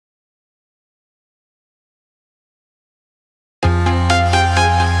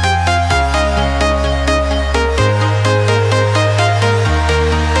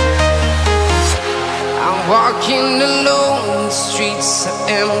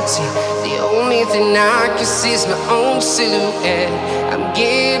empty. The only thing I can see is my own silhouette. I'm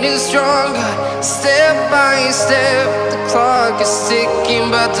getting stronger, step by step. The clock is ticking,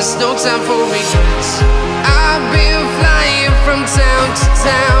 but there's no time for regrets. I've been flying from town to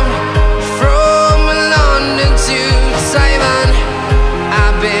town, from London to Taiwan.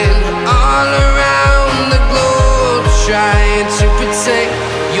 I've been all around the globe, trying to protect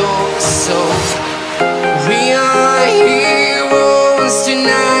your soul. We are heroes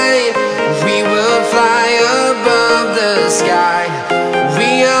tonight. We will fly above the sky.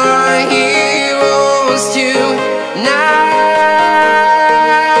 We are heroes tonight.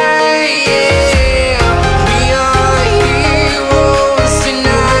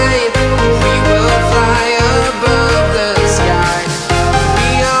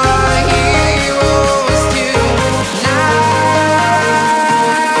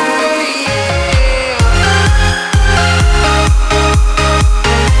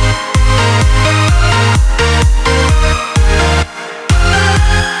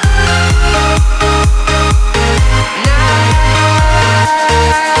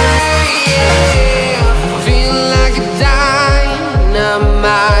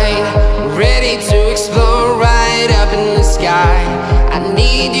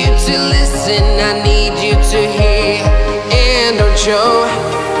 Show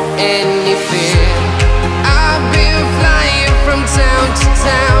any fear. I've been flying from town to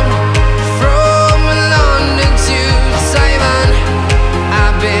town, from London to Taiwan.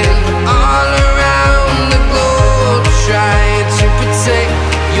 I've been all around the globe, trying to protect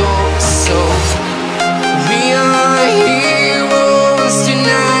your soul. We are heroes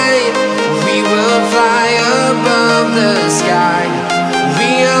tonight. We will fly above the sky.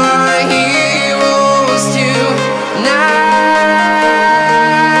 We are heroes tonight.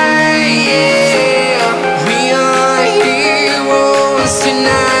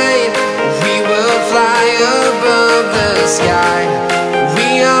 Sky. We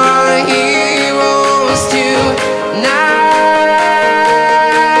are heroes tonight.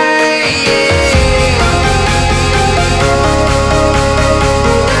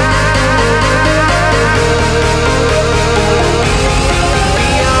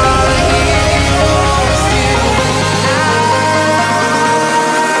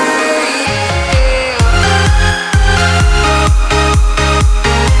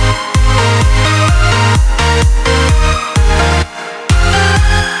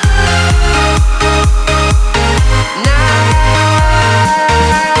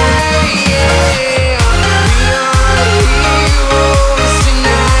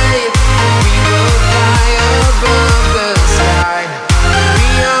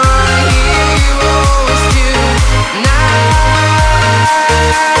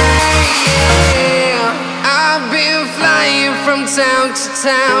 Town to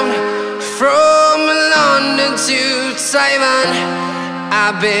town, from London to Taiwan.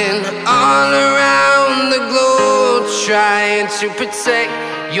 I've been all around the globe, trying to protect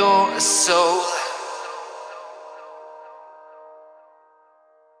your soul.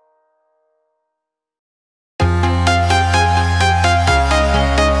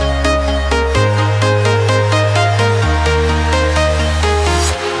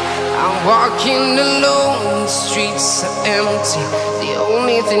 I'm walking alone, the streets are empty. The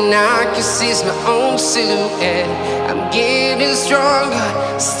only thing I can see is my own silhouette. I'm getting stronger,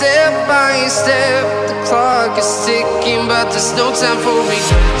 step by step. The clock is ticking, but there's no time for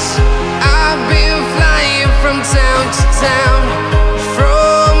regrets. I've been flying from town to town,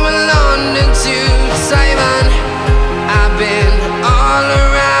 from London to Taiwan. I've been all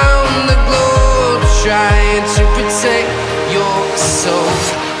around the globe, trying to protect your soul.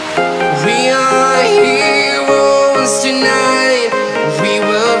 We are heroes tonight. We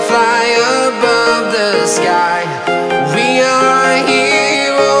will fly above the sky. We are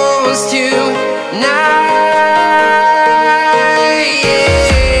heroes tonight.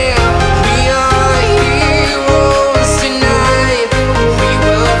 We are heroes tonight. We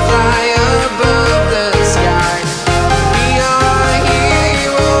will fly above the sky. We are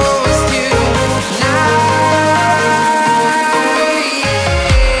heroes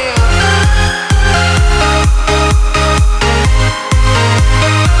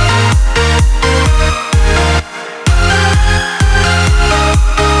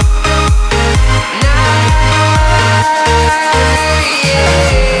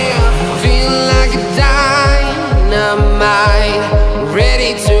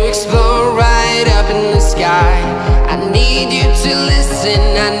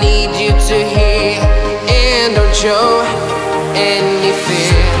show any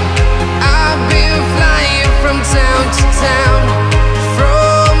fear. I've been flying from town to town,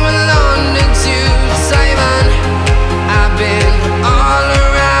 from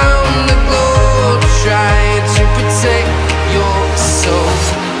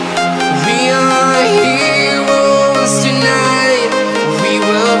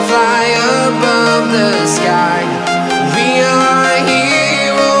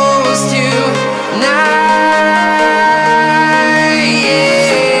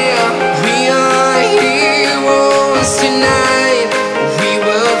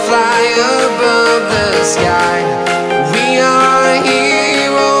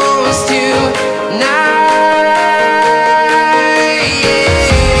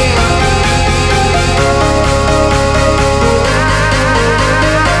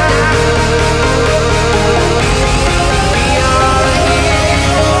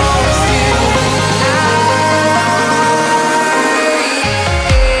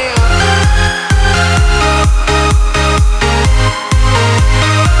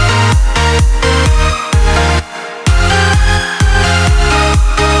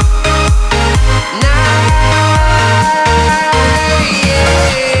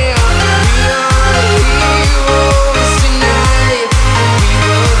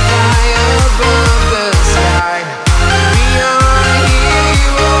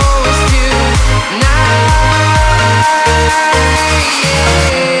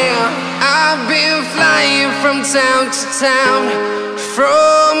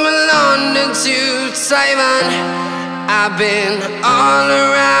London to Taiwan. I've been all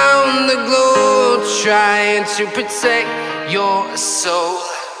around the globe trying to protect your soul.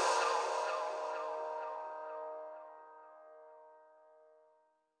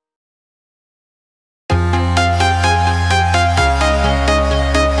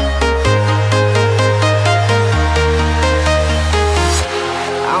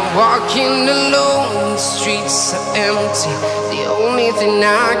 Walking alone, the streets are empty. The only thing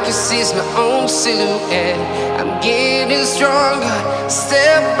I can see is my own silhouette. I'm getting stronger,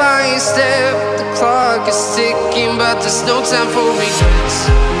 step by step. The clock is ticking, but there's no time for regrets.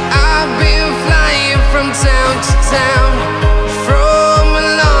 I've been flying from town to town, from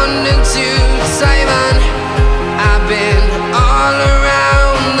London to Taiwan. I've been all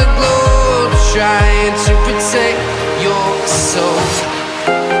around the globe trying to protect your soul.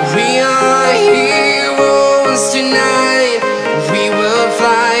 We are heroes tonight. We will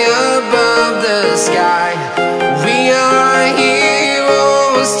fly above the sky. We are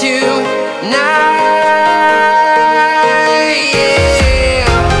heroes tonight. Yeah.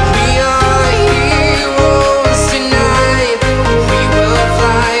 We are heroes tonight. We will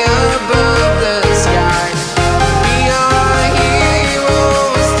fly above the sky. We are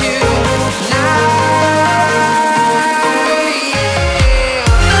heroes tonight.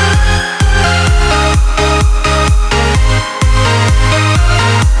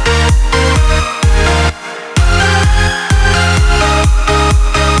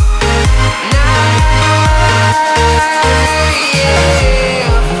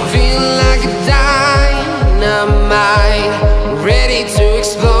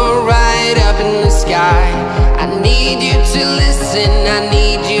 I need you to listen, I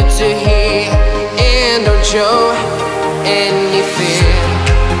need you to hear, and don't show any fear.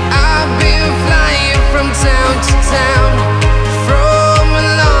 I've been flying from town to town, from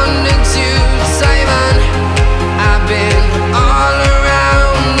London to Taiwan. I've been all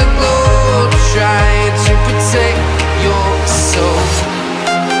around the globe trying to protect your soul.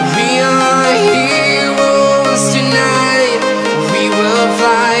 We are heroes tonight. We will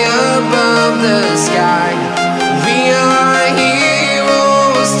fly above the sky. We are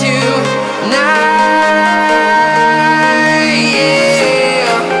heroes tonight.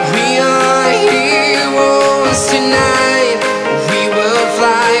 Yeah. We are heroes tonight. We will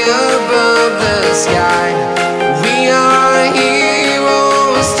fly above the sky. We are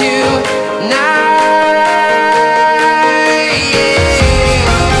heroes tonight.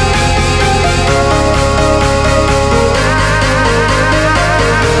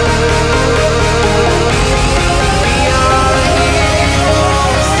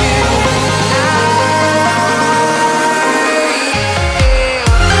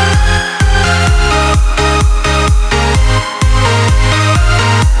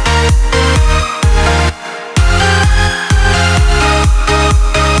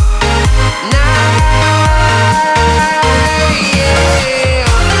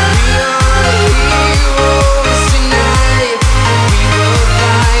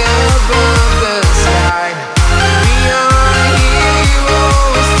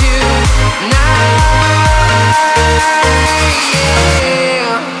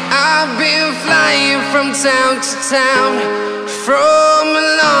 Town to town, from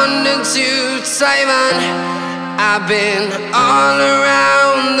London to Taiwan. I've been all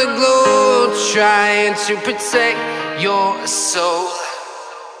around the globe trying to protect your soul.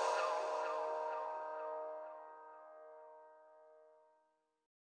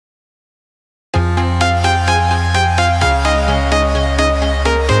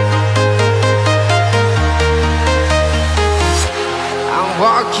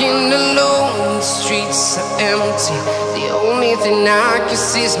 Walking alone, the streets are empty. The only thing I can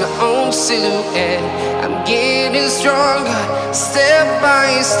see is my own silhouette. I'm getting stronger, step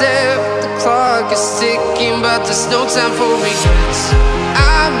by step. The clock is ticking, but there's no time for regrets.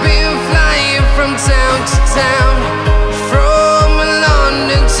 I've been flying from town to town, from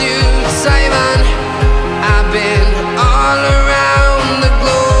London to Taiwan. I've been all around the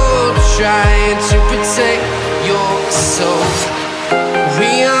globe trying to protect your soul.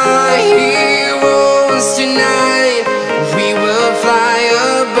 We are heroes tonight. We will fly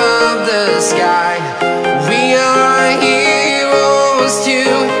above the sky. We are heroes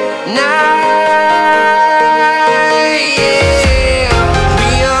tonight. Yeah.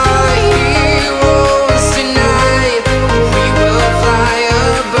 We are heroes tonight.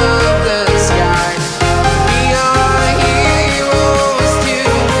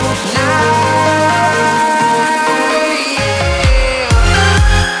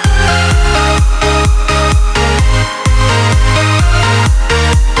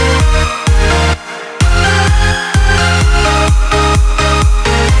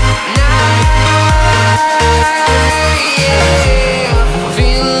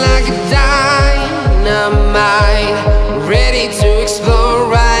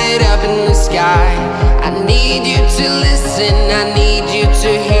 to listen, I need you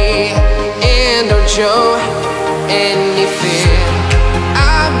to hear, and don't show any fear.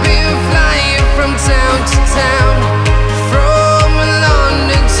 I've been flying from town to town, from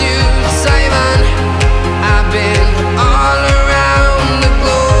London to Taiwan. I've been all around the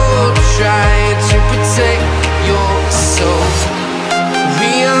globe trying to protect your soul.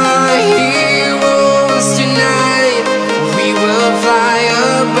 We are heroes tonight, we will fly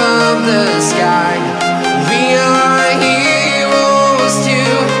above the sky. We are heroes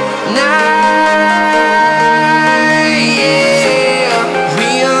tonight, yeah. We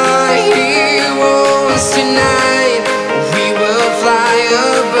are heroes tonight, we will fly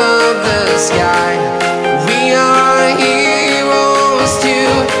above the sky. We are heroes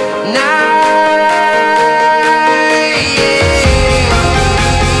tonight, yeah.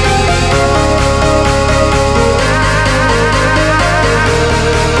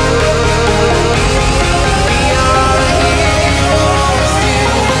 We are heroes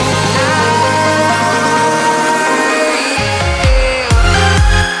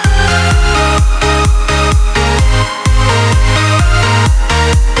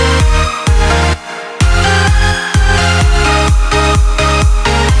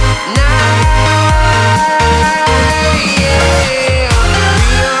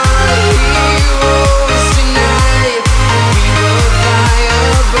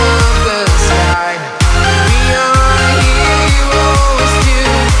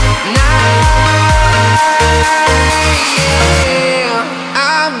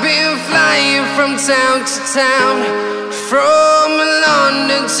town to town, from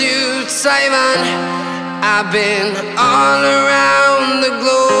London to Taiwan. I've been all around the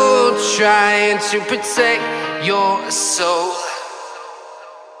globe trying to protect your soul.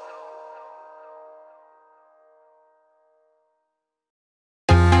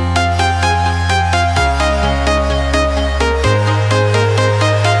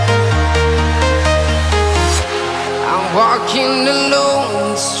 I'm walking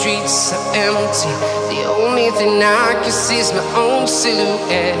alone, the streets are empty. The only thing I can see is my own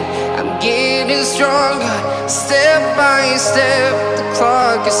silhouette. I'm getting stronger, step by step. The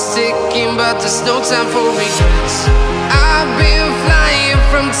clock is ticking, but there's no time for regrets. I've been flying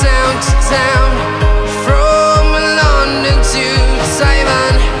from town to town, from London to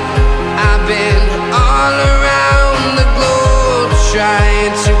Taiwan. I've been all around the globe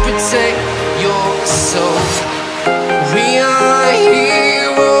trying to protect your soul. We are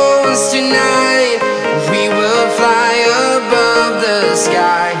heroes tonight, we will fly above the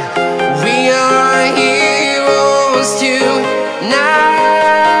sky. We are heroes tonight,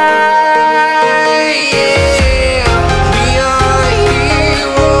 yeah. We are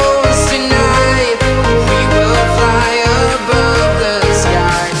heroes tonight, we will fly above the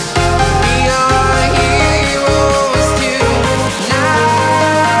sky. We are heroes tonight,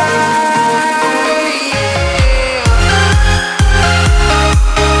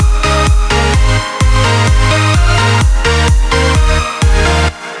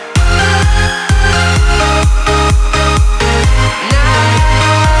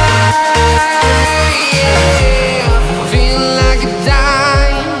 yeah. Feel like a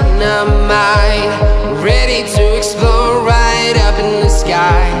dynamite, ready to explode right up in the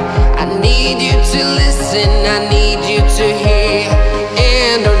sky. I need you to listen, I need you to hear,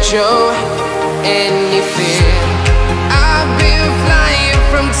 and don't show any